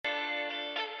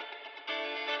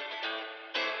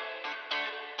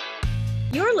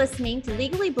You're listening to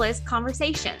Legally Bliss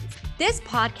Conversations. This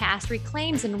podcast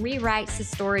reclaims and rewrites the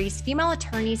stories female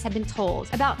attorneys have been told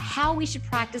about how we should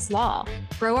practice law,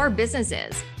 grow our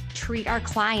businesses, treat our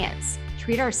clients,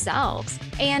 treat ourselves,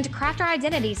 and craft our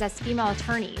identities as female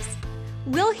attorneys.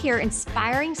 We'll hear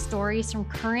inspiring stories from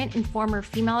current and former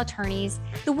female attorneys,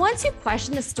 the ones who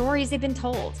question the stories they've been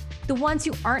told, the ones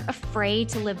who aren't afraid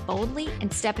to live boldly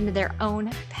and step into their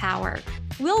own power.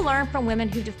 We'll learn from women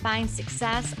who define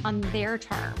success on their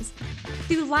terms.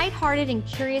 Through lighthearted and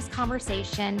curious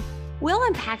conversation, we'll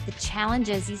unpack the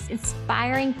challenges these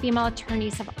inspiring female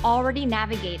attorneys have already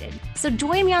navigated. So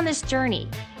join me on this journey.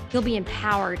 You'll be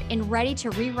empowered and ready to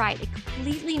rewrite a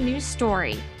completely new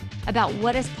story about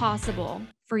what is possible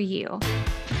for you.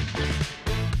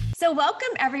 So welcome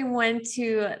everyone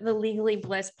to the Legally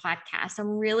Bliss podcast.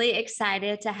 I'm really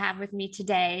excited to have with me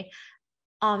today,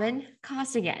 Aman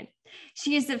Costigan.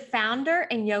 She is the founder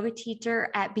and yoga teacher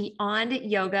at Beyond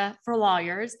Yoga for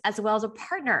Lawyers, as well as a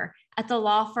partner at the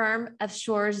law firm of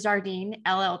Shores Jardine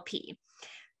LLP.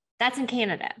 That's in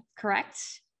Canada, correct?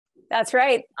 That's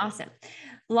right. Awesome.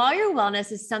 Lawyer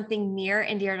wellness is something near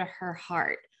and dear to her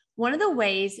heart. One of the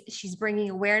ways she's bringing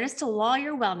awareness to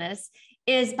lawyer wellness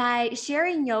is by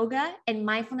sharing yoga and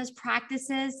mindfulness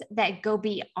practices that go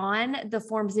beyond the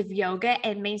forms of yoga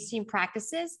and mainstream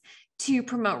practices to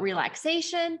promote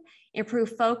relaxation,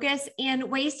 improve focus, and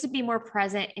ways to be more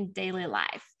present in daily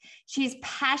life. She's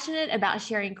passionate about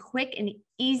sharing quick and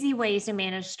easy ways to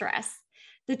manage stress.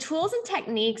 The tools and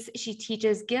techniques she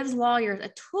teaches gives lawyers a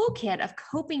toolkit of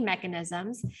coping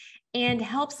mechanisms and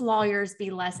helps lawyers be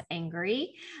less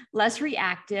angry, less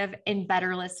reactive, and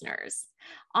better listeners.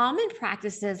 Aman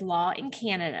practices law in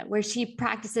Canada, where she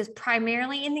practices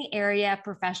primarily in the area of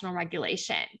professional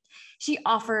regulation. She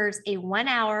offers a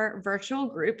 1-hour virtual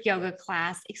group yoga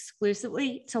class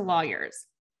exclusively to lawyers.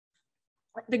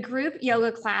 The group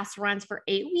yoga class runs for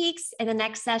 8 weeks, and the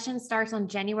next session starts on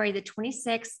January the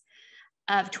 26th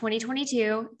of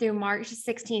 2022 through March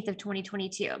 16th of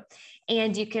 2022.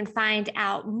 And you can find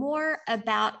out more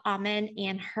about Aman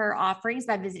and her offerings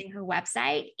by visiting her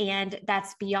website. And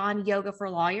that's Beyond Yoga for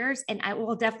Lawyers. And I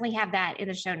will definitely have that in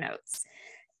the show notes.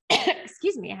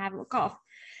 Excuse me, I have a little cough.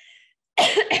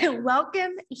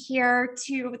 Welcome here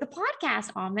to the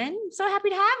podcast, Aman. I'm so happy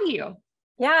to have you.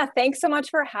 Yeah, thanks so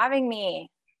much for having me.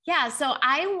 Yeah, so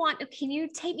can you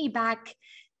take me back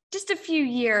just a few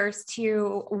years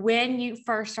to when you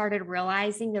first started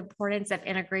realizing the importance of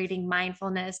integrating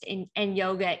mindfulness and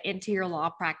yoga into your law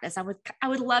practice? I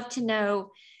would love to know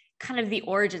kind of the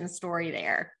origin story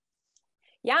there.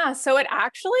 Yeah, so it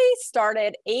actually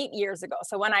started 8 years ago.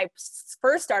 So when I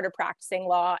first started practicing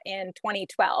law in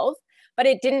 2012, but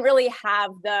it didn't really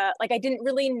have I didn't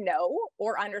really know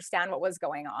or understand what was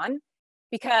going on,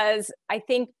 because I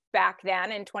think back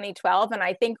then in 2012, and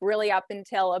I think really up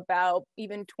until about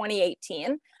even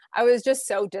 2018, I was just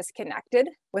so disconnected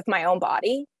with my own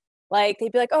body. Like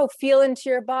they'd be like, oh, feel into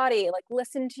your body, like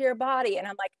listen to your body. And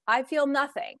I'm like, I feel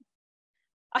nothing.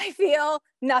 I feel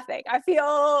nothing. I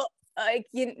feel like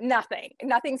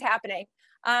nothing's happening.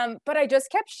 But I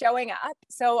just kept showing up.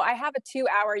 So I have a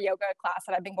 2-hour yoga class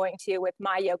that I've been going to with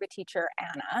my yoga teacher,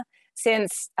 Anna,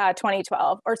 since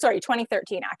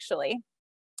 2013, actually.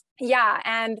 Yeah.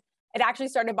 And it actually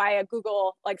started by a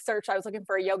Google search. I was looking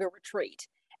for a yoga retreat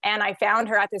and I found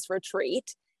her at this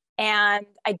retreat, and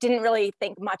I didn't really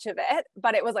think much of it,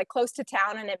 but it was close to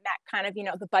town and it met kind of,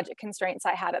 the budget constraints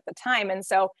I had at the time. And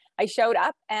so I showed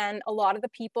up, and a lot of the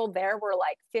people there were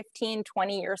 15,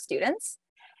 20-year students.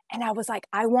 And I was like,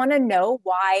 I want to know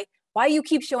why you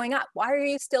keep showing up. Why are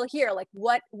you still here?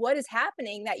 What is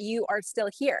happening that you are still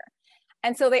here?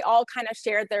 And so they all kind of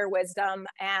shared their wisdom,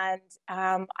 and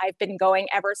I've been going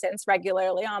ever since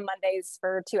regularly on Mondays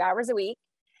for 2 hours a week.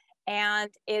 And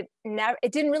it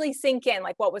didn't really sink in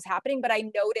what was happening, but I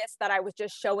noticed that I was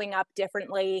just showing up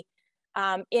differently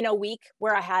in a week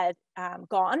where I had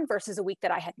gone versus a week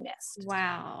that I had missed.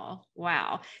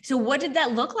 Wow. So what did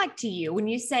that look like to you when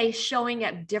you say showing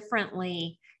up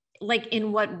differently?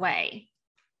 In what way?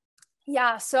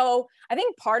 Yeah. So I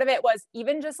think part of it was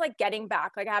even just getting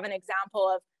back. I have an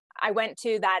example of, I went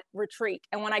to that retreat,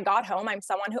 and when I got home, I'm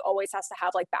someone who always has to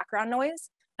have background noise.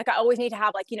 I always need to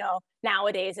have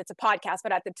nowadays it's a podcast,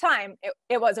 but at the time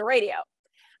it was a radio.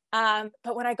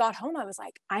 But when I got home, I was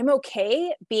like, I'm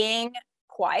okay being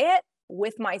quiet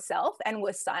with myself and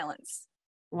with silence.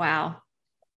 Wow.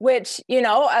 Which,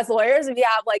 as lawyers, if you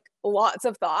have lots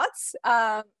of thoughts,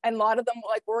 and a lot of them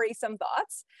worrisome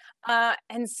thoughts.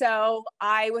 And so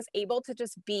I was able to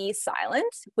just be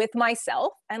silent with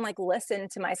myself and listen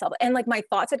to myself. And my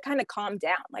thoughts had kind of calmed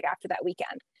down after that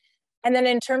weekend. And then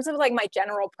in terms of like my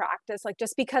general practice, like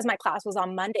just because my class was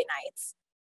on Monday nights,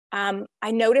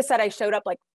 I noticed that I showed up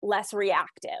like less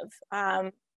reactive.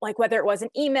 Like whether it was an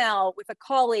email with a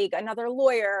colleague, another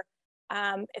lawyer,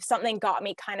 if something got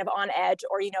me kind of on edge,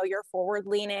 or, you know, you're forward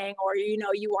leaning, or, you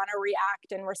know, you want to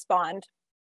react and respond,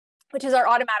 which is our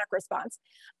automatic response.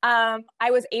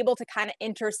 I was able to kind of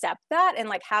intercept that and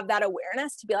like have that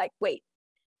awareness to be like, wait,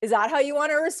 is that how you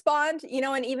want to respond? You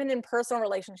know, and even in personal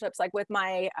relationships, like with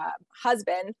my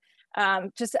husband,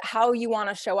 just how you want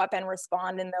to show up and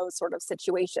respond in those sort of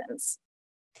situations.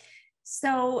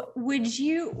 So would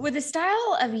the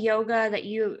style of yoga that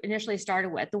you initially started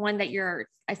with, the one that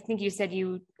I think you said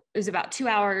it was about 2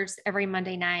 hours every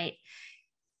Monday night.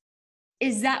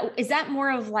 Is that more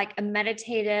of like a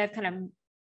meditative kind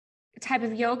of type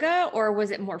of yoga, or was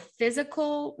it more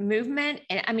physical movement?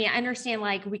 And I mean, I understand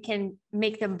like we can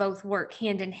make them both work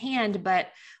hand in hand, but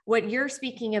what you're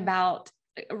speaking about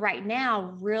right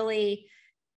now really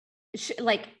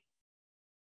like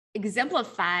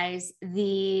exemplifies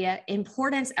the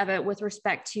importance of it with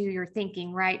respect to your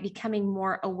thinking, right? Becoming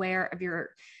more aware of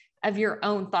your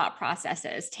own thought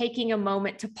processes, taking a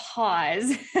moment to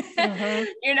pause, Mm-hmm.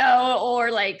 you know,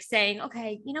 or like saying,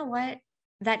 okay, you know what?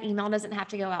 That email doesn't have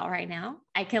to go out right now.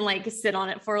 I can like sit on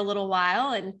it for a little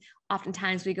while. And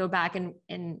oftentimes we go back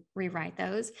and rewrite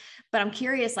those. But I'm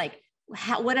curious, like,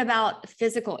 what about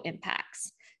physical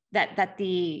impacts that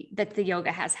the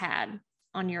yoga has had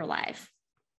on your life?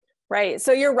 Right.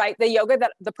 So you're right.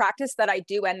 The practice that I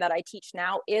do and that I teach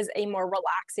now is a more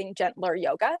relaxing, gentler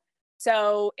yoga.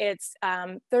 So it's,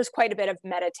 there's quite a bit of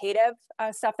meditative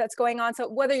stuff that's going on. So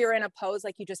whether you're in a pose,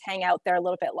 like you just hang out there a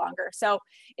little bit longer. So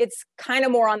it's kind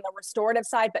of more on the restorative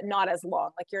side, but not as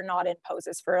long. Like you're not in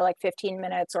poses for like 15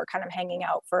 minutes or kind of hanging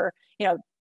out for, you know,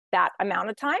 that amount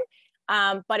of time.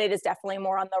 But it is definitely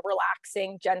more on the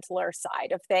relaxing, gentler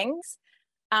side of things.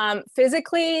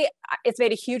 Physically, it's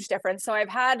made a huge difference. So I've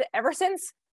had, ever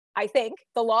since I think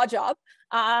the law job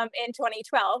in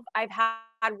 2012,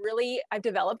 I've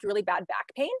developed really bad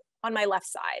back pain on my left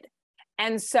side.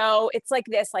 And so it's like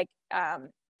this, like, I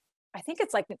think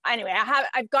it's like, anyway,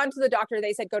 I've gone to the doctor.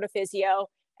 They said, go to physio.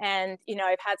 And, you know,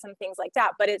 I've had some things like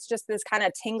that, but it's just this kind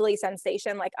of tingly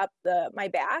sensation, like up my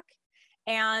back.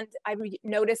 And I've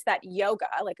noticed that yoga,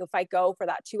 like if I go for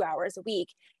that 2 hours a week,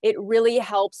 it really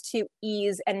helps to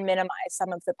ease and minimize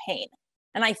some of the pain.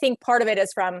 And I think part of it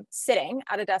is from sitting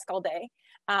at a desk all day,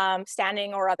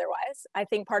 standing or otherwise. I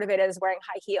think part of it is wearing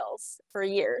high heels for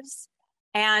years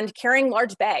and carrying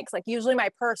large bags. Like usually my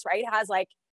purse, right, has like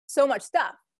so much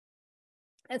stuff.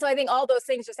 And so I think all those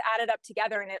things just added up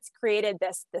together and it's created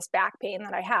this back pain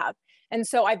that I have. And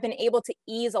so I've been able to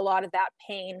ease a lot of that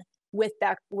pain with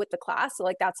the class. So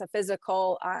like that's a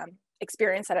physical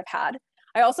experience that I've had.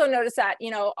 I also noticed that,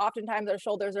 you know, oftentimes our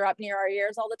shoulders are up near our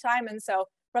ears all the time. And so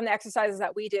from the exercises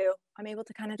that we do, I'm able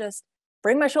to kind of just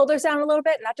bring my shoulders down a little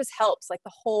bit. And that just helps like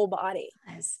the whole body.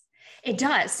 Yes, it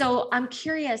does. So I'm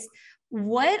curious,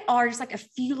 what are just like a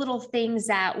few little things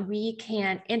that we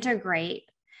can integrate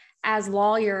as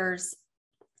lawyers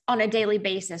on a daily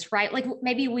basis, right? Like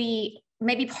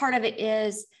maybe part of it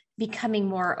is becoming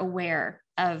more aware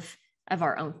of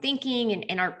our own thinking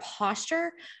and our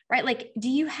posture, right? Like, do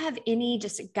you have any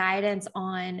just guidance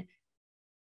on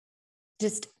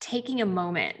just taking a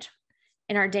moment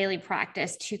in our daily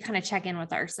practice to kind of check in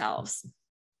with ourselves?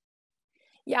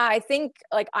 Yeah, I think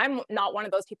like I'm not one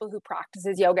of those people who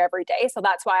practices yoga every day. So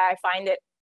that's why I find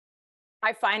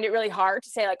it really hard to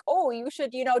say like, oh, you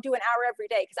should, you know, do an hour every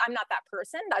day. Cause I'm not that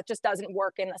person. That just doesn't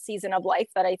work in the season of life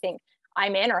that I think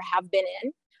I'm in or have been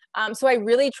in. So I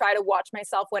really try to watch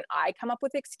myself when I come up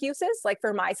with excuses, like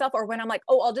for myself, or when I'm like,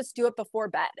 oh, I'll just do it before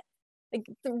bed. Like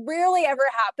it rarely ever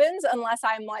happens unless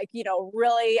I'm like, you know,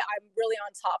 I'm really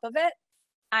on top of it.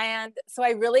 And so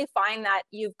I really find that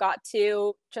you've got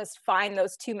to just find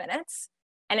those 2 minutes.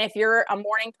 And if you're a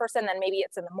morning person, then maybe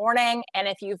it's in the morning. And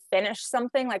if you finish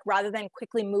something, like rather than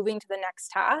quickly moving to the next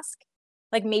task,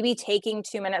 like maybe taking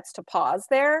 2 minutes to pause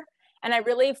there. And I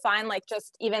really find like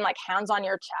just even like hands on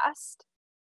your chest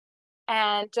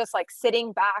and just like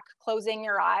sitting back, closing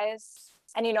your eyes,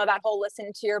 and you know, that whole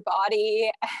listen to your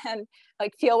body and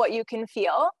like feel what you can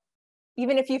feel.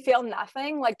 Even if you feel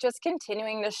nothing, like just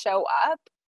continuing to show up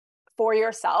for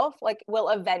yourself, like you will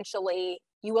eventually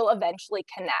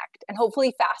connect, and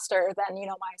hopefully faster than, you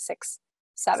know, my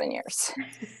 6-7 years.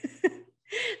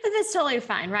 But that's totally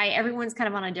fine, right? Everyone's kind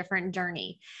of on a different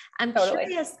journey. I'm Totally.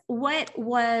 curious, when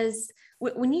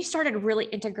you started really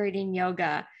integrating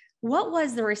yoga, what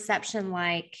was the reception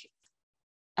like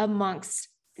amongst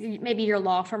maybe your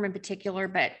law firm in particular,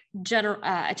 but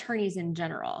attorneys in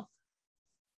general?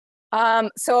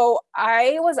 So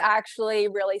I was actually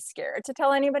really scared to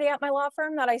tell anybody at my law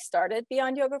firm that I started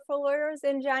Beyond Yoga for Lawyers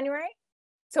in January.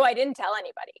 So I didn't tell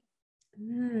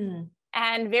anybody.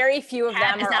 And very few of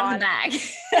them are on the bag.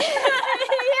 Yeah.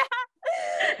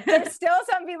 There's still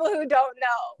some people who don't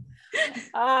know.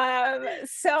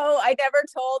 So I never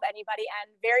told anybody,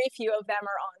 and very few of them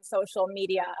are on social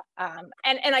media.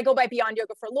 And I go by Beyond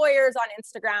Yoga for Lawyers on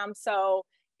Instagram. So,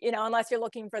 unless you're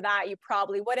looking for that, you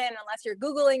probably wouldn't. Unless you're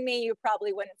Googling me, you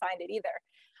probably wouldn't find it either.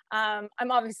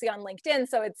 I'm obviously on LinkedIn,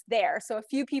 so it's there. So a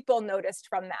few people noticed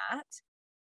from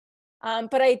that.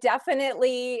 But I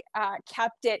definitely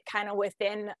kept it kind of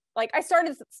within, like, I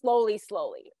started slowly,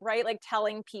 right? Like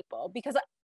telling people, because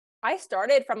I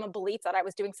started from a belief that I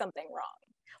was doing something wrong.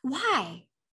 Why?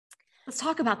 Let's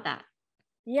talk about that.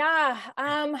 Yeah,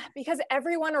 because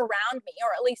everyone around me, or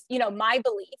at least, my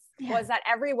belief was that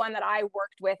everyone that I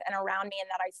worked with and around me and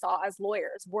that I saw as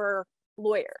lawyers were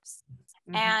lawyers.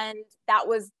 And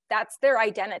that's their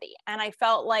identity. And I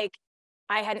felt like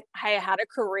I had a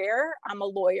career. I'm a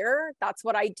lawyer. That's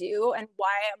what I do. And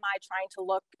why am I trying to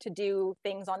look to do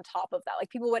things on top of that? Like,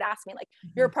 people would ask me, like,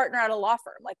 you're a partner at a law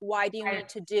firm. Like, why do you need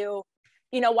to do,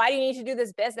 why do you need to do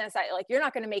this business? Like, you're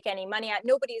not going to make any money at,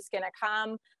 nobody's going to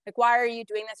come. Like, why are you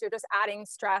doing this? You're just adding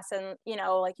stress. And,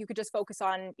 like, you could just focus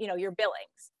on, your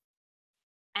billings.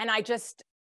 And I just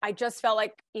felt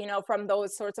like, from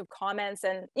those sorts of comments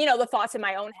and, the thoughts in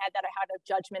my own head, that I had a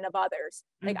judgment of others,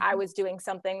 like I was doing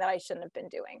something that I shouldn't have been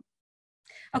doing.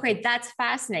 Okay. That's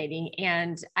fascinating.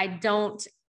 And I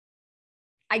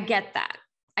get that.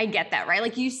 Right?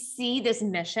 Like, you see this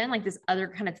mission, like this other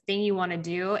kind of thing you want to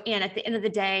do. And at the end of the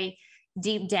day,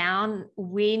 deep down,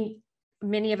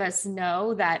 many of us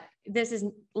know that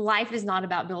life is not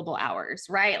about billable hours,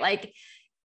 right? Like,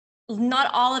 not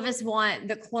all of us want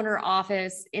the corner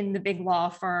office in the big law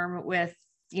firm with,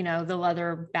 the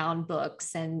leather bound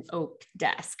books and oak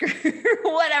desk or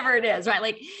whatever it is, right?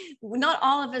 Like, not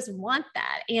all of us want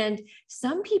that. And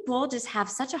some people just have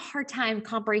such a hard time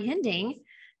comprehending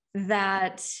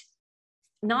that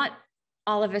not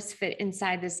all of us fit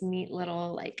inside this neat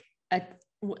little, like,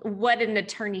 what an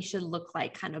attorney should look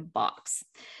like kind of box.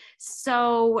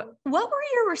 So what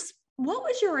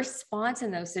was your response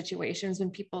in those situations when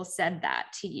people said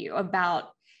that to you about,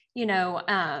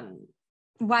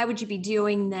 why would you be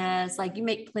doing this? Like, you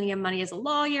make plenty of money as a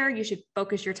lawyer. You should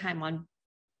focus your time on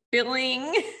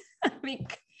billing. I mean,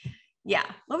 yeah.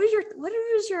 What was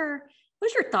your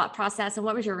thought process, and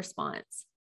what was your response?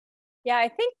 Yeah, I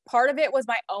think part of it was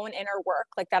my own inner work,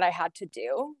 like, that I had to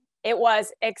do. It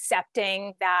was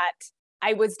accepting that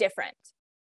I was different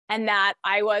and that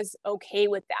I was okay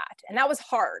with that. And that was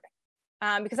hard.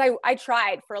 Because I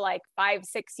tried for like 5-6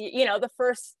 years, the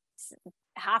first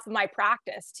half of my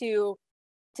practice to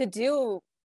do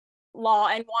law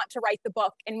and want to write the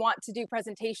book and want to do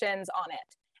presentations on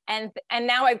it. And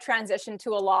now I've transitioned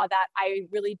to a law that I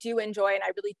really do enjoy, and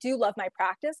I really do love my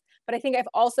practice. But I think I've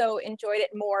also enjoyed it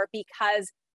more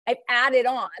because I've added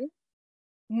on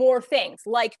more things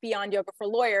like Beyond Yoga for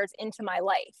Lawyers into my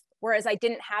life, whereas I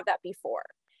didn't have that before.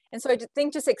 And so I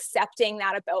think just accepting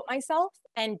that about myself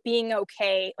and being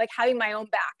okay, like having my own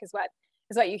back is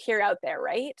what you hear out there,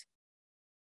 right?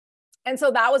 And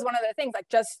so that was one of the things, like,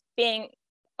 just being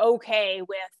okay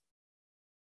with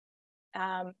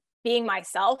being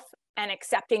myself and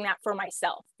accepting that for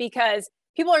myself, because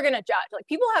people are going to judge. Like,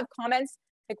 people have comments,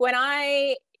 like, when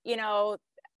I've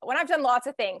done lots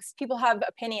of things, people have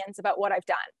opinions about what I've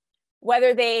done,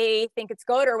 whether they think it's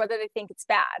good or whether they think it's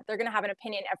bad. They're going to have an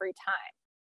opinion every time.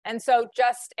 And so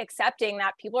just accepting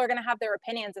that people are going to have their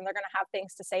opinions and they're going to have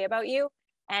things to say about you.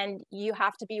 And you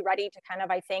have to be ready to kind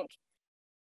of, I think,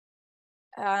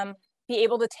 be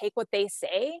able to take what they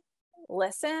say,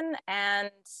 listen,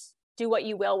 and do what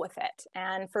you will with it.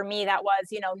 And for me, that was,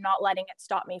 not letting it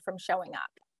stop me from showing up.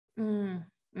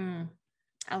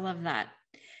 I love that.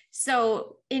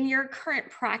 So in your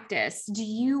current practice, do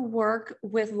you work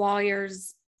with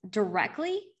lawyers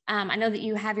directly? I know that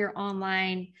you have your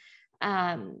online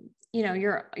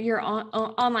your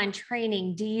online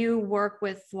training. Do you work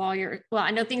with lawyers? Well,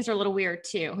 I know things are a little weird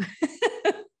too.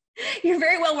 You're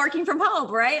very well working from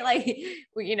home, right? Like,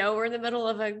 we're in the middle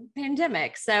of a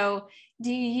pandemic. So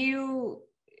do you,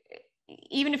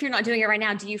 even if you're not doing it right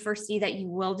now, do you foresee that you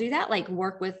will do that? Like,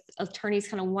 work with attorneys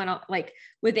kind of like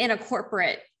within a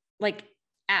corporate, like,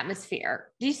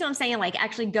 atmosphere? Do you see what I'm saying? Like,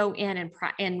 actually go in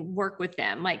and work with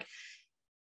them. Like,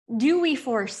 do we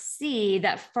foresee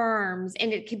that firms,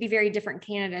 and it could be very different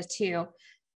candidates too,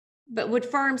 but would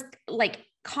firms like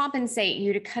compensate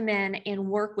you to come in and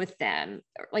work with them,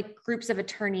 like groups of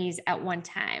attorneys at one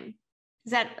time?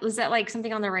 Was that like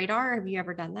something on the radar? Or have you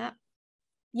ever done that?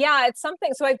 Yeah, it's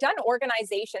something. So I've done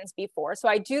organizations before. So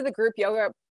I do the group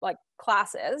yoga like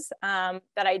classes that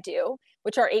I do,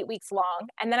 which are 8 weeks long.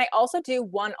 And then I also do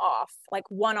one-off, like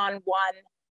one-on-one,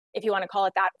 if you want to call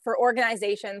it that, for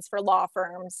organizations, for law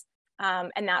firms,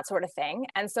 and that sort of thing.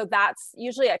 And so that's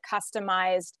usually a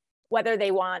customized, whether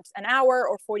they want an hour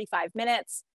or 45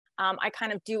 minutes. I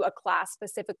kind of do a class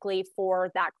specifically for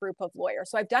that group of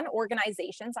lawyers. So I've done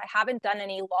organizations. I haven't done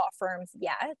any law firms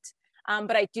yet,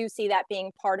 but I do see that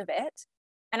being part of it.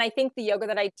 And I think the yoga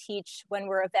that I teach when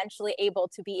we're eventually able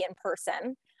to be in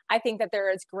person, I think that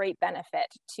there is great benefit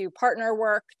to partner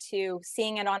work, to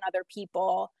seeing it on other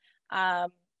people.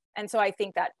 And so I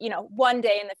think that, one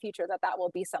day in the future that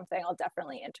will be something I'll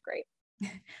definitely integrate.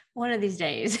 One of these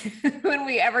days when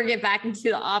we ever get back into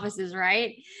the offices,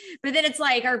 right? But then it's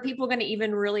like, do people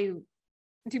even really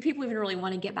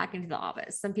want to get back into the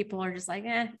office? Some people are just like,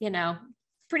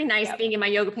 pretty nice being in my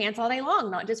yoga pants all day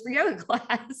long, not just for yoga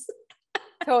class.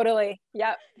 Totally.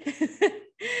 Yep.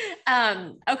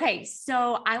 Okay.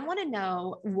 So I want to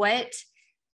know what,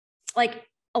 like,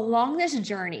 along this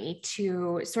journey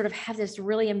to sort of have this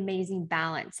really amazing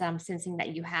balance that I'm sensing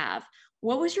that you have,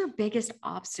 what was your biggest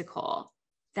obstacle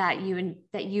that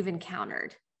you've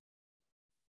encountered?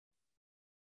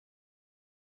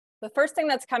 The first thing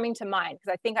that's coming to mind,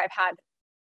 because I think I've had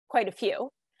quite a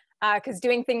few, because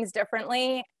doing things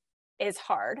differently is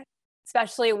hard,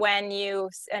 especially when you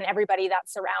and everybody that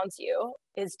surrounds you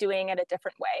is doing it a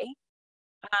different way.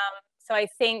 So I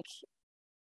think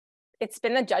it's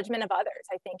been the judgment of others,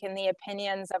 I think, and the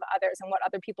opinions of others and what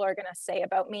other people are going to say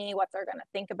about me, what they're going to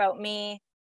think about me,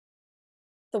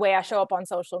 the way I show up on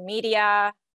social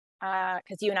media,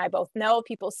 because you and I both know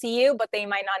people see you, but they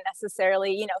might not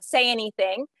necessarily, say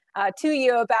anything to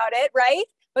you about it, right?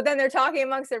 But then they're talking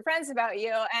amongst their friends about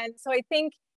you. And so I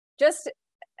think just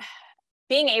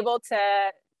being able to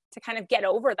kind of get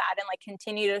over that and like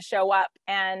continue to show up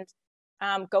and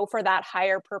go for that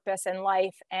higher purpose in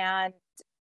life and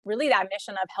really that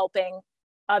mission of helping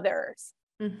others.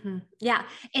 Mm-hmm. Yeah.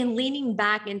 And leaning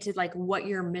back into like what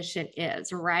your mission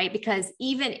is, right? Because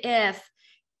even if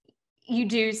you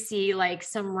do see like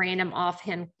some random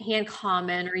offhand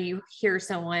comment, or you hear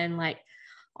someone like,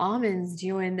 Aman's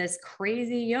doing this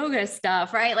crazy yoga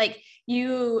stuff, right? Like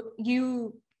you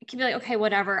can be like, okay,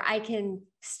 whatever, I can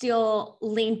still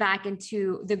lean back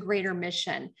into the greater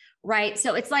mission, right?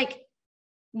 So it's like,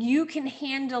 you can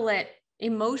handle it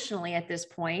emotionally at this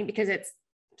point, because it's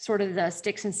sort of the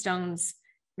sticks and stones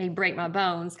may break my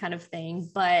bones kind of thing,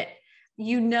 but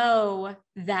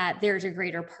that there's a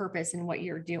greater purpose in what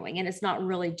you're doing. And it's not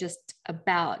really just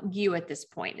about you at this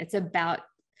point. It's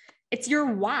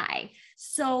your why.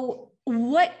 So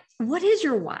what is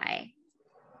your why?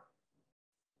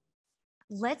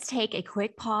 Let's take a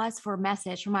quick pause for a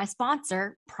message from my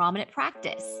sponsor, Prominent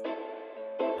Practice.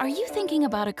 Are you thinking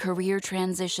about a career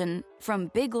transition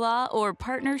from big law or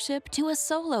partnership to a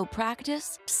solo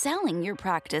practice, selling your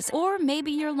practice, or maybe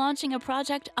you're launching a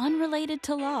project unrelated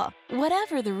to law?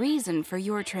 Whatever the reason for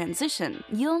your transition,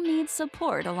 you'll need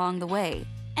support along the way.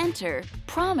 Enter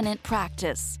Prominent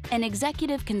Practice, an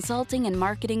executive consulting and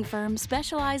marketing firm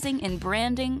specializing in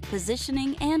branding,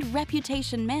 positioning, and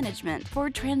reputation management for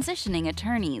transitioning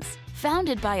attorneys.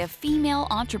 Founded by a female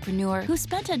entrepreneur who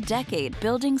spent a decade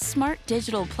building smart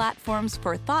digital platforms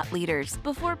for thought leaders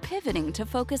before pivoting to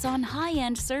focus on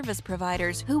high-end service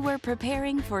providers who were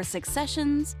preparing for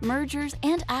successions, mergers,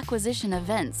 and acquisition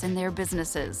events in their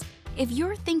businesses. If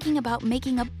you're thinking about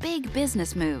making a big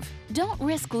business move, don't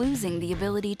risk losing the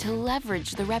ability to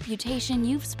leverage the reputation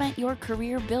you've spent your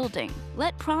career building.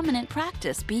 Let Prominent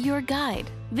Practice be your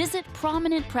guide. Visit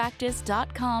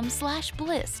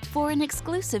prominentpractice.com/bliss for an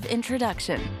exclusive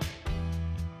introduction.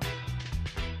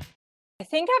 I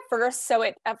think at first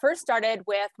started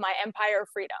with my Empire of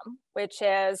Freedom, which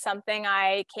is something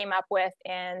I came up with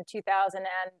in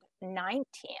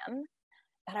 2019.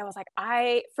 That I was like,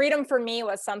 freedom for me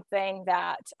was something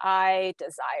that I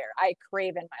desire, I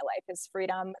crave in my life, is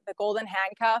freedom. The golden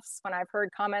handcuffs, when I've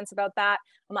heard comments about that,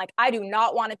 I'm like, I do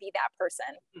not want to be that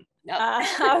person. Nope.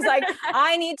 I was like,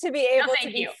 I need to be able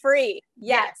to be free.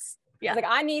 Yes. Yeah. Like,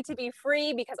 I need to be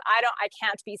free because I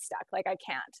can't be stuck. Like, I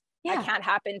can't. Yeah. It can't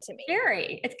happen to me.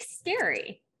 Scary. It's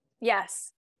scary.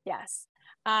 Yes. Yes.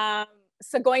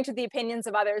 So going to the opinions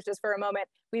of others just for a moment,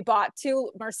 we bought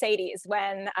 2 Mercedes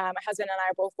when my husband and I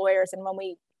are both lawyers. And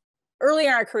early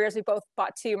in our careers, we both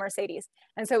bought 2 Mercedes.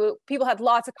 And so people had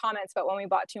lots of comments about when we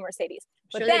bought 2 Mercedes.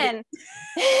 But then,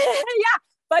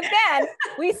 but then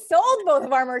we sold both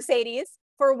of our Mercedes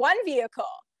for 1 vehicle.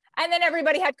 And then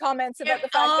everybody had comments about the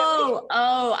fact that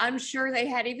I'm sure they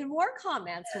had even more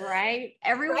comments, right?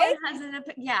 Everyone right? has an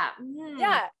opinion. Yeah.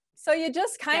 Yeah. So you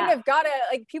just kind of gotta,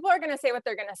 like, people are gonna say what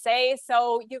they're gonna say.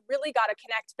 So you really gotta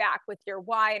connect back with your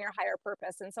why and your higher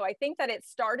purpose. And so I think that it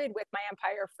started with my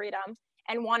Empire of Freedom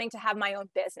and wanting to have my own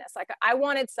business. Like, I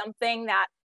wanted something that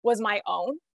was my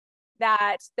own,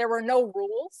 that there were no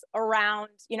rules around,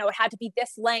 you know, it had to be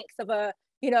this length of a,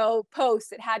 you know,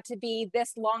 post. It had to be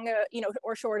this long, you know,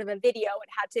 or short of a video. It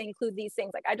had to include these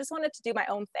things. Like, I just wanted to do my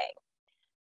own thing.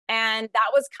 And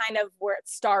that was kind of where it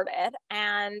started.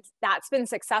 And that's been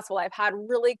successful. I've had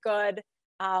really good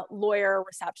lawyer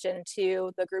reception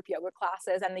to the group yoga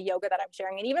classes and the yoga that I'm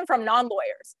sharing, and even from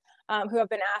non-lawyers who have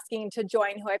been asking to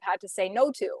join, who I've had to say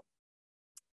no to.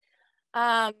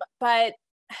 But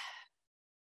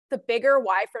the bigger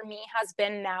why for me has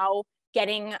been now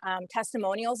getting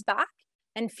testimonials back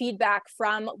and feedback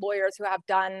from lawyers who have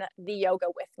done the yoga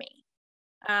with me.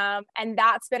 And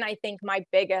that's been, I think, my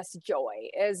biggest joy,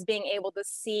 is being able to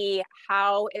see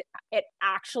how it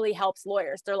actually helps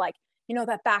lawyers. They're like, you know,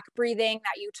 that back breathing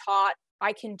that you taught,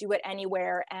 I can do it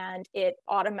anywhere, and it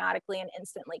automatically and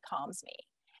instantly calms me.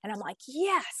 And I'm like,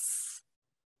 yes.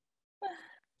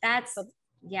 That's,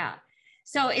 yeah.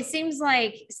 So it seems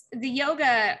like the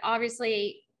yoga,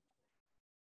 obviously,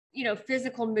 you know,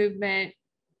 physical movement,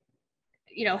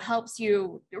 you know, helps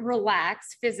you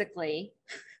relax physically.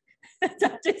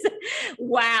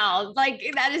 Wow, like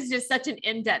that is just such an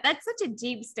in-depth, that's such a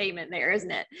deep statement there, isn't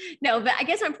it? No, but I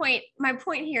guess my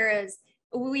point here is,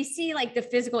 we see like the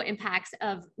physical impacts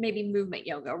of maybe movement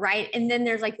yoga, right? And then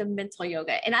there's like the mental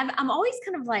yoga. And I'm always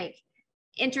kind of like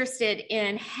interested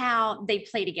in how they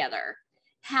play together,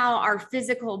 how our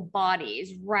physical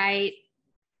bodies, right,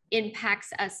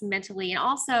 impacts us mentally, and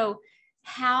also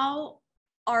how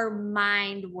our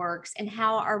mind works and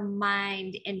how our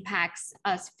mind impacts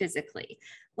us physically.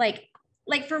 Like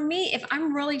for me, if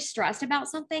I'm really stressed about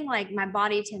something, like my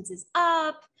body tenses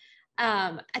up.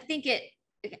 I think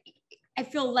I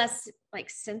feel less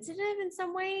like sensitive in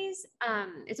some ways.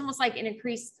 It's almost like an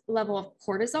increased level of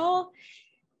cortisol.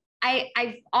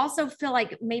 I also feel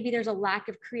like maybe there's a lack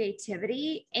of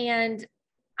creativity. And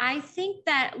I think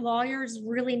that lawyers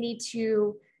really need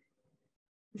to,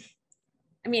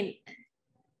 I mean,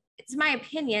 it's my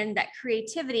opinion that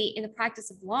creativity in the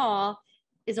practice of law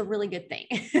is a really good thing.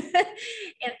 And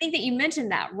I think that you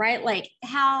mentioned that, right? Like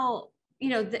how, you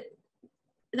know,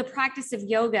 the practice of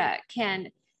yoga can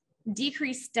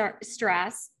decrease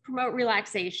stress, promote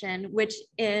relaxation, which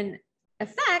in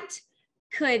effect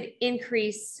could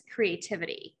increase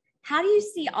creativity. How do you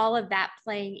see all of that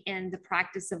playing in the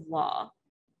practice of law,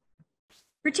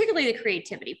 particularly the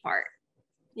creativity part?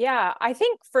 Yeah, I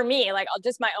think for me, like, I'll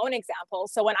just my own example.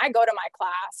 So when I go to my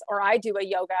class or I do a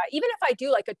yoga, even if I do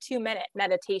like a 2-minute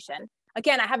meditation,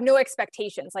 again, I have no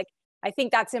expectations. Like, I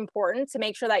think that's important to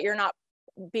make sure that you're not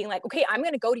being like, okay, I'm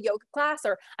going to go to yoga class,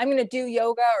 or I'm going to do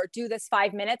yoga or do this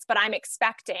 5 minutes, but I'm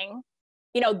expecting,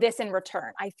 you know, this in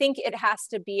return. I think it has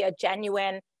to be a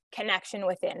genuine connection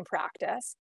within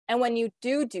practice. And when you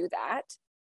do that,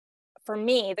 for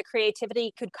me, the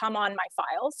creativity could come on my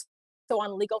files. So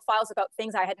on legal files about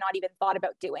things I had not even thought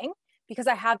about doing, because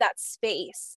I have that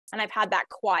space and I've had that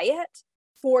quiet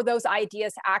for those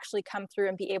ideas to actually come through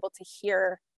and be able to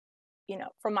hear, you know,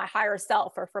 from my higher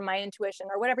self or from my intuition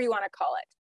or whatever you want to call it.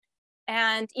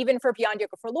 And even for Beyond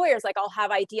Yoga for Lawyers, like, I'll have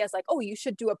ideas like, oh, you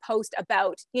should do a post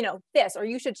about, you know, this, or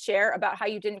you should share about how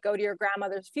you didn't go to your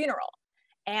grandmother's funeral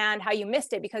and how you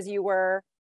missed it because you were,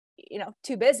 you know,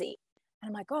 too busy. And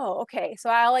I'm like, oh, okay. So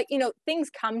I, like, you know, things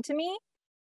come to me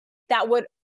that would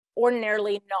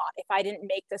ordinarily not, if I didn't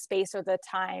make the space or the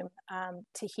time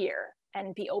to hear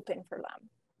and be open for them.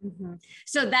 Mm-hmm.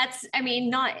 So that's, I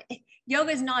mean,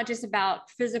 yoga is not just about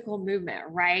physical movement,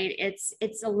 right? It's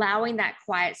allowing that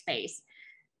quiet space.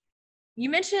 You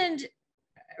mentioned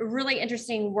a really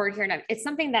interesting word here, and it's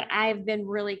something that I've been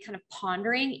really kind of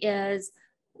pondering, is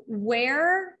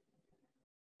where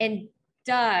and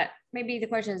maybe the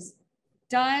question is,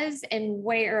 does and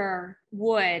where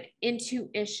would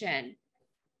intuition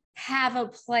have a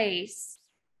place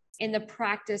in the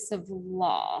practice of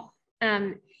law?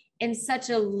 In such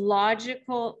a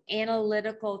logical,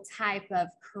 analytical type of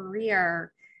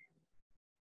career,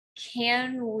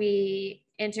 can we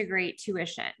integrate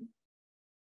tuition?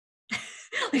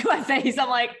 Look at my face. I'm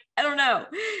like, I don't know.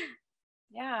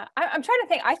 Yeah, I'm trying to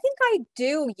think. I think I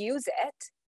do use it,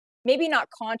 maybe not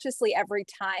consciously every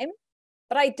time,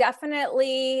 but I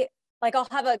definitely, like, I'll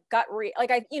have a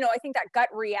I think that gut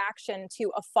reaction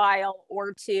to a file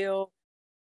or to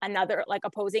another like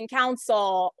opposing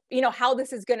counsel, you know, how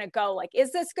this is going to go. Like,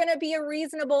 is this going to be a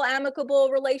reasonable, amicable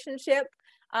relationship?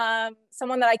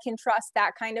 Someone that I can trust,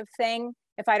 that kind of thing,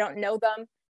 if I don't know them,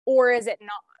 or is it not?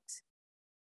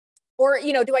 Or,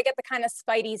 you know, do I get the kind of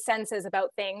spidey senses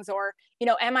about things? Or, you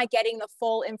know, am I getting the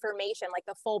full information, like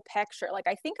the full picture? Like,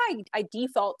 I think I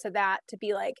default to that, to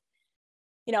be like,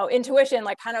 you know, intuition,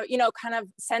 like kind of, you know, kind of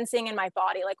sensing in my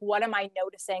body, like, what am I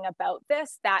noticing about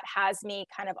this that has me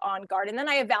kind of on guard? And then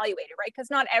I evaluate it, right? Because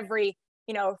not every,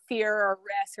 you know, fear or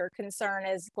risk or concern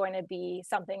is going to be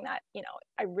something that, you know,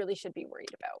 I really should be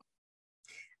worried about.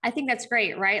 I think that's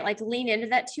great, right? Like, lean into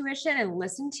that tuition and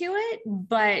listen to it,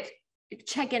 but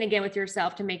check in again with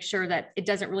yourself to make sure that it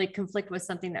doesn't really conflict with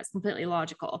something that's completely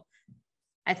logical,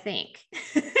 I think.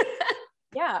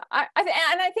 Yeah. And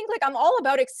I think like I'm all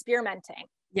about experimenting.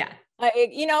 Yeah.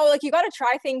 You know, like you got to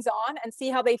try things on and see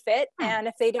how they fit. And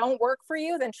if they don't work for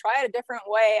you, then try it a different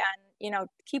way and, you know,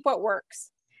 keep what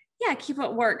works. Yeah. Keep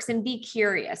what works and be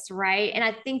curious. Right. And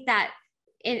I think that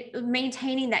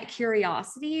maintaining that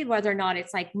curiosity, whether or not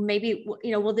it's like, maybe,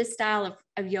 you know, will this style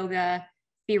of yoga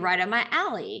be right up my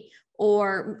alley?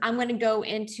 Or I'm going to go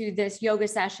into this yoga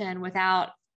session without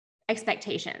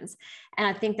expectations. And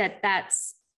I think that that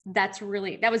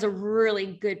was a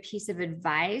really good piece of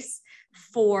advice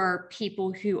for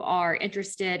people who are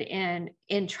interested in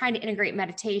trying to integrate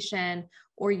meditation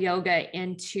or yoga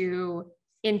into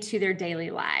their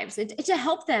daily lives, to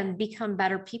help them become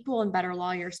better people and better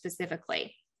lawyers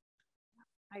specifically.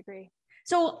 I agree.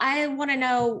 So I want to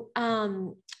know,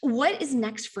 what is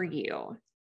next for you?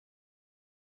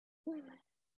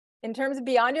 In terms of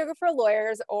beyond yoga for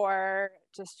lawyers, or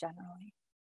just generally?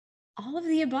 All of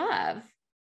the above.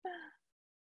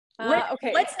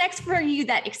 Okay. What's next for you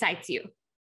that excites you?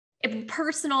 If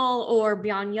personal or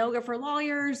beyond yoga for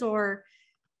lawyers or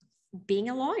being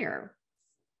a lawyer?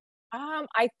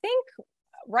 I think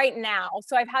right now,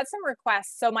 so I've had some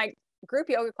requests. So my group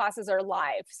yoga classes are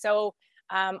live. So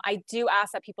I do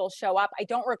ask that people show up. I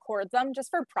don't record them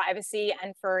just for privacy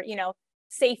and for, you know,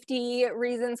 safety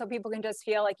reasons. So people can just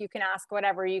feel like you can ask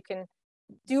whatever, you can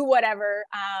do whatever.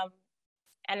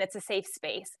 And it's a safe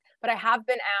space. But I have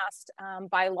been asked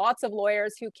by lots of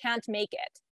lawyers who can't make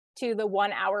it to the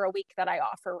 1 hour a week that I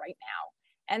offer right now.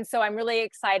 And so I'm really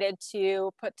excited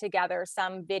to put together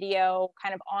some video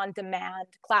kind of on demand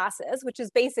classes, which is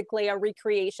basically a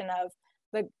recreation of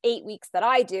the 8 weeks that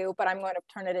I do, but I'm going to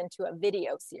turn it into a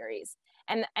video series.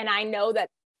 And I know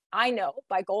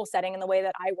by goal setting and the way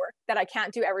that I work that I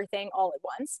can't do everything all at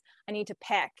once. I need to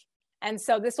pick. And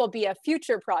so this will be a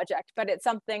future project, but it's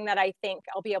something that I think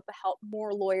I'll be able to help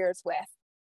more lawyers with,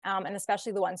 and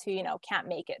especially the ones who, you know, can't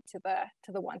make it to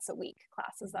the once a week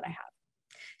classes that I have.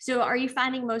 So are you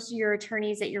finding most of your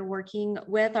attorneys that you're working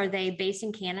with, are they based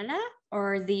in Canada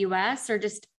or the US or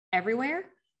just everywhere?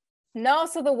 No,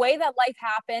 so the way that life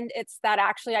happened, it's that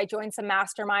actually I joined some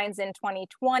masterminds in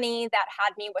 2020 that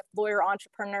had me with lawyer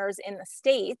entrepreneurs in the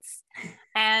States.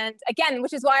 And again,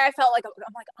 which is why I felt like,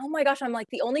 I'm like, oh my gosh, I'm like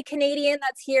the only Canadian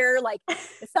that's here. Like,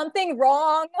 is something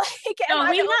wrong? Like, no,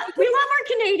 we love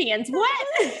our Canadians. What?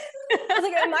 I was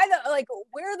like, am I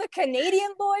we're the Canadian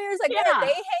lawyers? Like, yeah. What are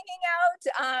they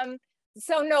hanging out?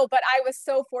 So no, but I was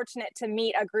so fortunate to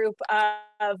meet a group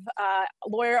of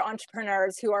lawyer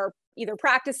entrepreneurs who are either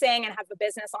practicing and have a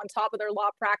business on top of their law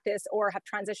practice, or have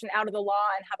transitioned out of the law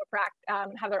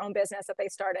and have their own business that they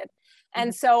started.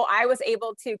 And so I was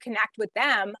able to connect with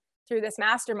them through this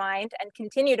mastermind and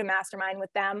continue to mastermind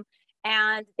with them.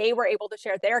 And they were able to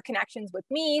share their connections with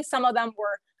me. Some of them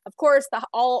were, of course,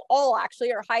 all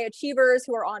actually are high achievers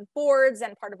who are on boards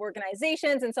and part of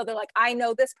organizations. And so they're like, I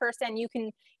know this person, you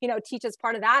can, you know, teach as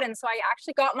part of that. And so I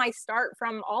actually got my start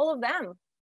from all of them.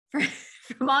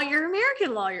 From all your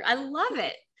American lawyers. I love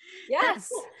it. Yes.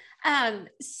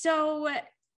 So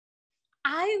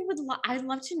I'd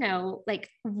love to know, like,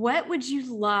 what would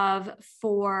you love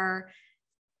for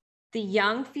the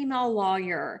young female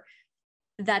lawyer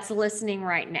that's listening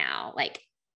right now? Like,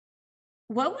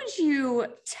 what would you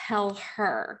tell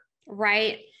her,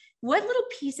 right? What little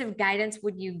piece of guidance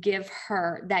would you give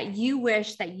her that you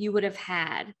wish that you would have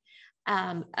had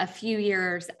a few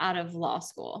years out of law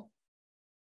school?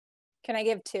 Can I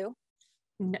give two?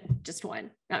 No, just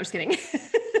one. No, I'm just kidding. I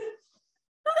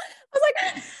was like,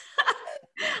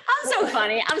 I'm so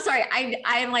funny. I'm sorry. I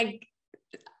am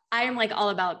like all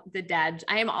about the dad.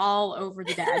 I am all over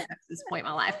the dad at this point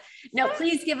in my life. No,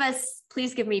 please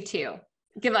give me two.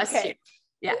 Give us two.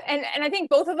 Yeah. And I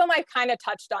think both of them I kind of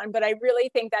touched on, but I really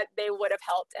think that they would have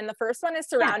helped. And the first one is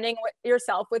surrounding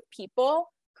yourself with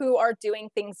people who are doing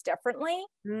things differently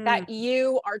that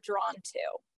you are drawn to.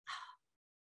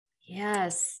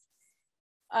 Yes.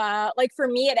 like for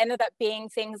me, it ended up being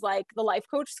things like the Life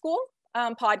Coach School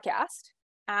podcast.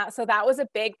 So that was a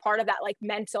big part of that like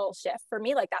mental shift for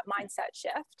me, like that mindset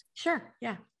shift. Sure.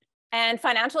 Yeah. And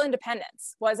financial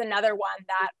independence was another one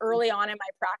that early on in my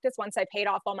practice, once I paid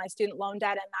off all my student loan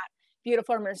debt and that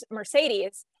beautiful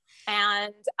Mercedes,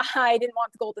 and I didn't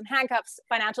want the golden handcuffs,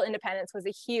 financial independence was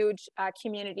a huge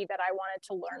community that I wanted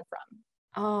to learn from.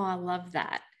 Oh, I love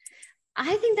that.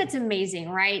 I think that's amazing,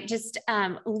 right? Just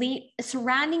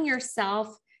surrounding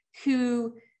yourself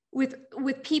with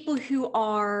people who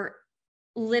are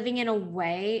living in a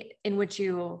way in which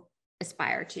you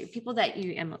aspire to, people that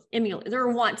you emulate or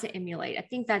want to emulate. I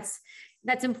think that's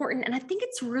important. And I think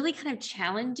it's really kind of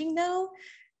challenging though,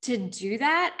 to do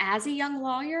that as a young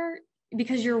lawyer,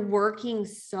 because you're working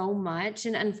so much.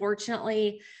 And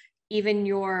unfortunately, even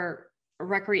your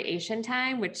recreation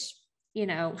time, which, you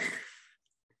know,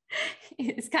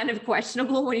 it's kind of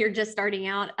questionable when you're just starting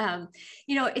out.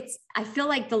 You know, I feel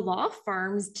like the law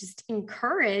firms just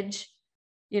encourage,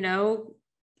 you know,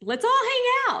 let's all hang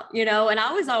out, you know, and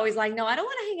I was always like, no, I don't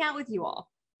want to hang out with you all.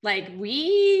 Like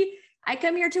I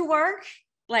come here to work,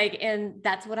 like, and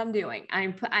that's what I'm doing.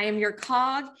 I am your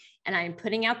cog and I'm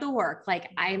putting out the work. Like,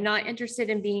 I am not interested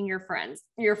in being your friend.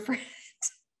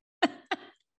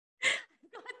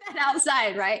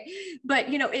 Outside, right? But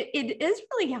you know, it is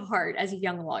really hard as a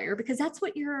young lawyer, because that's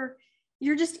what you're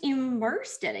just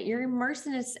immersed in it. You're immersed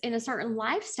in a certain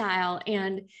lifestyle,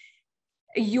 and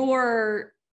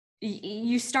you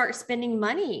start spending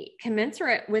money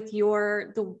commensurate with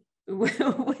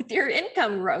with your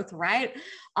income growth, right?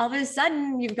 All of a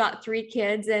sudden you've got 3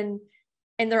 kids and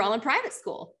they're all in private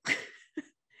school.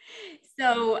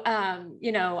 So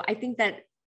you know, I think that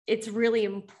it's really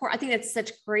important. I think that's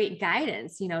such great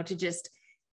guidance, you know, to just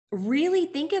really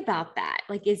think about that.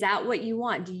 Like, is that what you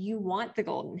want? Do you want the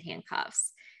golden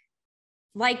handcuffs?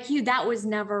 Like that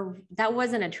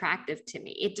wasn't attractive to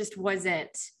me. It just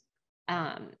wasn't,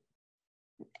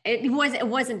 it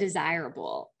wasn't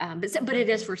desirable. But it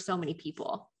is for so many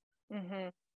people. Mm-hmm.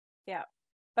 Yeah.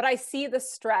 But I see the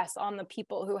stress on the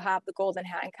people who have the golden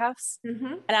handcuffs.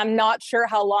 Mm-hmm. And I'm not sure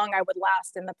how long I would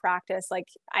last in the practice. Like,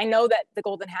 I know that the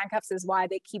golden handcuffs is why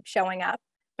they keep showing up,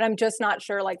 but I'm just not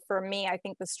sure. Like, for me, I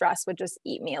think the stress would just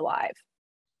eat me alive.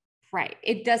 Right.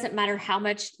 It doesn't matter how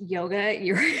much yoga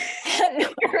you're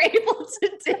able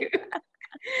to do.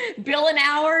 Bill an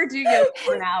hour, do yoga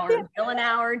for an hour. Bill an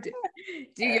hour, do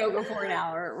yoga for an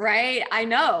hour. Right. I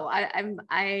know.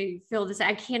 I feel this.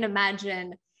 I can't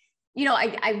imagine. You know,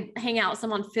 I hang out with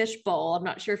some on Fishbowl. I'm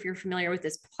not sure if you're familiar with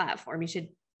this platform. You should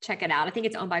check it out. I think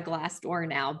it's owned by Glassdoor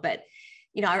now, but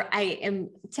you know, I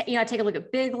take a look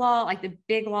at Big Law, like the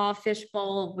Big Law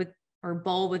Fishbowl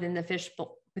bowl within the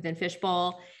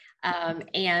Fishbowl,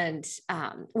 and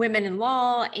Women in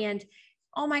Law. And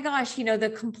oh my gosh, you know, the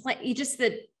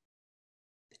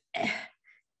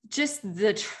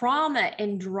trauma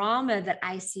and drama that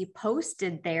I see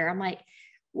posted there. I'm like,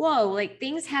 whoa, like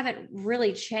things haven't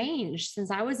really changed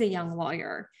since I was a young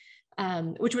lawyer,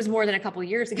 which was more than a couple of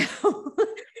years ago.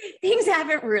 Things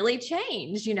haven't really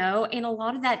changed, you know, and a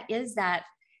lot of that is that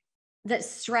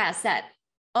stress that,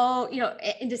 you know,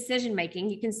 in decision making,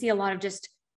 you can see a lot of just,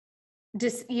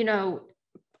 you know,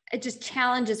 it just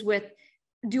challenges with,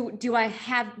 do we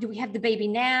have the baby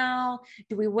now?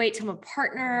 Do we wait till I'm a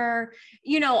partner?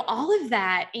 You know, all of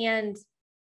that. And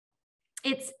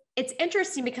it's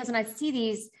interesting because when I see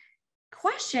these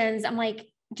questions, I'm like,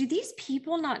 do these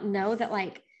people not know that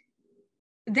like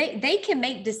they can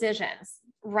make decisions,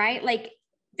 right? Like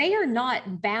they are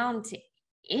not bound to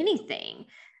anything.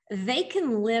 They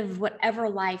can live whatever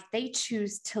life they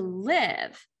choose to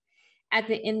live at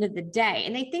the end of the day.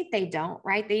 And they think they don't,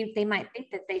 right? They might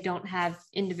think that they don't have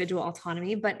individual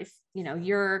autonomy, but if, you know,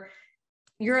 you're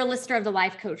a listener of the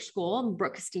Life Coach School,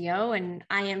 Brooke Castillo, and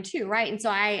I am too, right? And so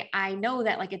I know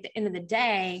that like at the end of the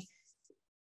day,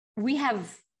 we can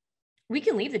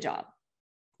leave the job.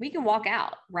 We can walk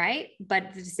out, right?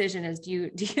 But the decision is, do you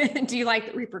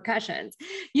like the repercussions?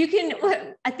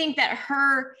 I think that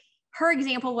her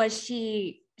example was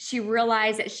she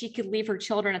realized that she could leave her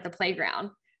children at the playground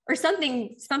or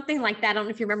something like that. I don't know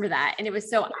if you remember that. And it was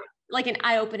so like an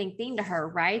eye-opening thing to her,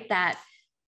 right? That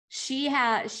she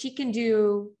can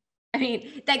do, I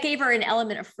mean, that gave her an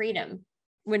element of freedom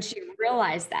when she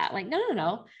realized that, like,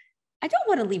 no, I don't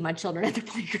want to leave my children at the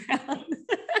playground.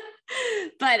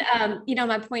 But, you know,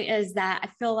 my point is that I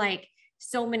feel like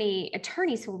so many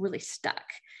attorneys feel really stuck.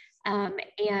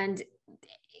 And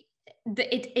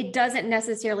it doesn't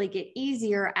necessarily get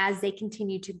easier as they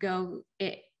continue to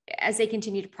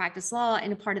practice law.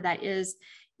 And a part of that is,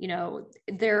 you know,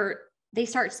 they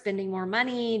start spending more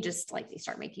money, just like they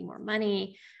start making more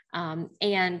money.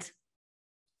 And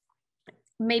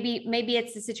maybe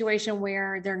it's a situation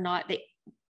where they're not,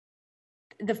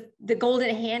 the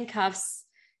golden handcuffs,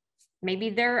 maybe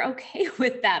they're okay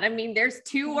with that. I mean, there's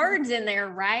two words in there,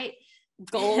 right?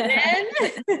 Golden.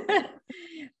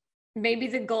 Maybe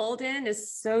the golden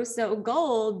is so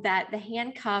gold that the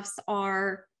handcuffs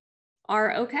are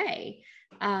okay.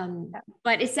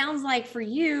 But it sounds like for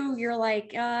you, you're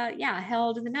like,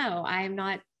 hell to the no. I'm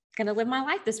not going to live my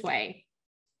life this way.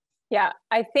 Yeah.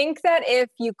 I think that if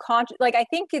you I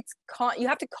think you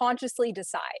have to consciously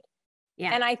decide.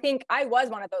 Yeah. And I think I was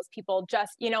one of those people.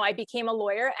 Just, I became a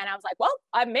lawyer and I was like, well,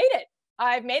 I've made it.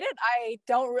 I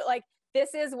don't like,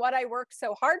 this is what I worked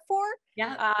so hard for.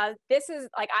 Yeah. This is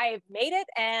like, I've made it,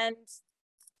 and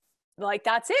like,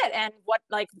 that's it. And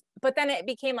but then it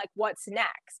became like, what's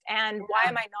next? And why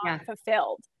am I not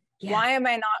fulfilled? Yeah. Why am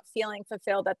I not feeling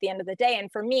fulfilled at the end of the day? And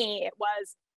for me, it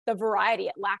was the variety.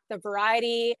 It lacked the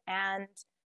variety, and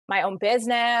my own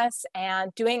business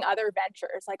and doing other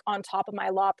ventures like on top of my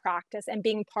law practice and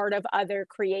being part of other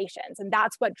creations. And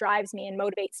that's what drives me and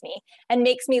motivates me and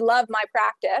makes me love my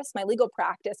practice, my legal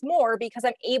practice, more, because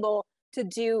I'm able to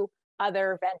do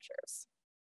other ventures.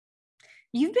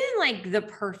 You've been like the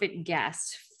perfect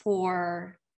guest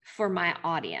for my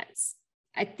audience.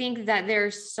 I think that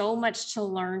there's so much to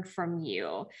learn from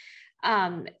you.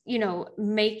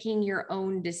 Making your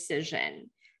own decision,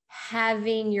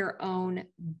 having your own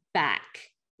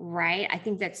back, right? I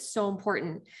think that's so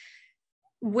important.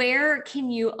 Where can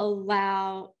you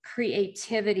allow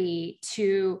creativity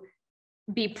to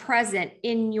be present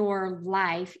in your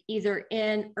life, either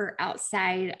in or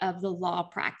outside of the law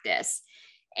practice?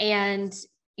 And,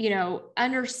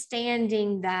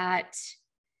 understanding that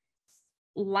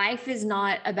life is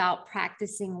not about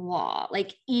practicing law.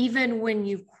 Like, even when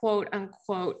you quote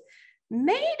unquote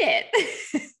made it,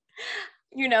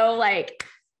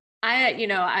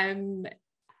 I'm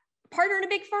partner in a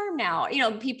big firm now.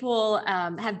 People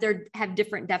have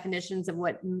different definitions of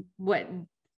what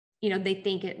they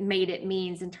think it made it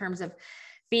means in terms of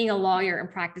being a lawyer and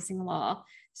practicing law.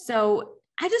 So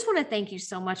I just want to thank you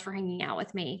so much for hanging out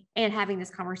with me and having this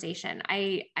conversation.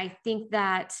 I think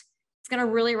that it's going to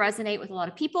really resonate with a lot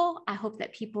of people. I hope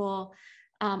that people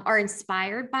are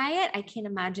inspired by it. I can't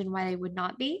imagine why they would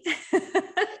not be.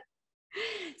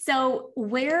 So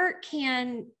where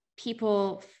can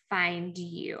people find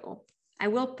you? I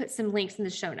will put some links in the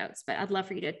show notes, but I'd love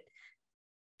for you to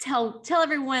tell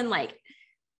everyone like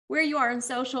where you are on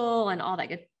social and all that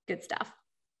good stuff.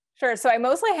 Sure. So I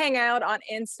mostly hang out on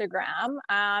Instagram.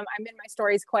 I'm in my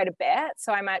stories quite a bit.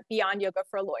 So I'm at Beyond Yoga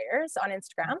for Lawyers on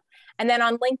Instagram. And then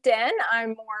on LinkedIn, I'm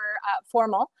more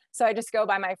formal. So I just go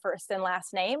by my first and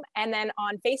last name. And then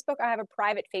on Facebook, I have a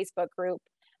private Facebook group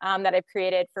that I've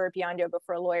created for Beyond Yoga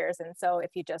for Lawyers. And so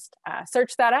if you just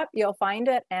search that up, you'll find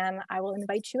it, and I will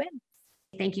invite you in.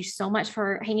 Thank you so much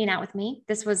for hanging out with me.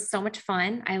 This was so much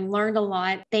fun. I learned a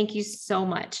lot. Thank you so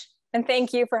much. And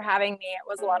thank you for having me. It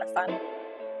was a lot of fun.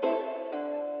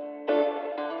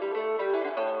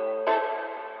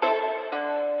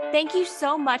 Thank you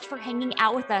so much for hanging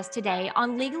out with us today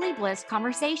on Legally Bliss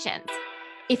Conversations.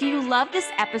 If you love this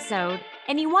episode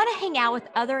and you want to hang out with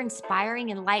other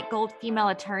inspiring and light gold female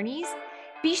attorneys,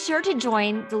 be sure to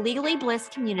join the Legally Bliss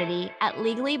community at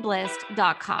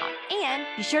legallybliss.com. And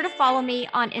be sure to follow me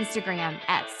on Instagram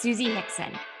at Susie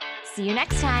Hickson. See you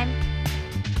next time.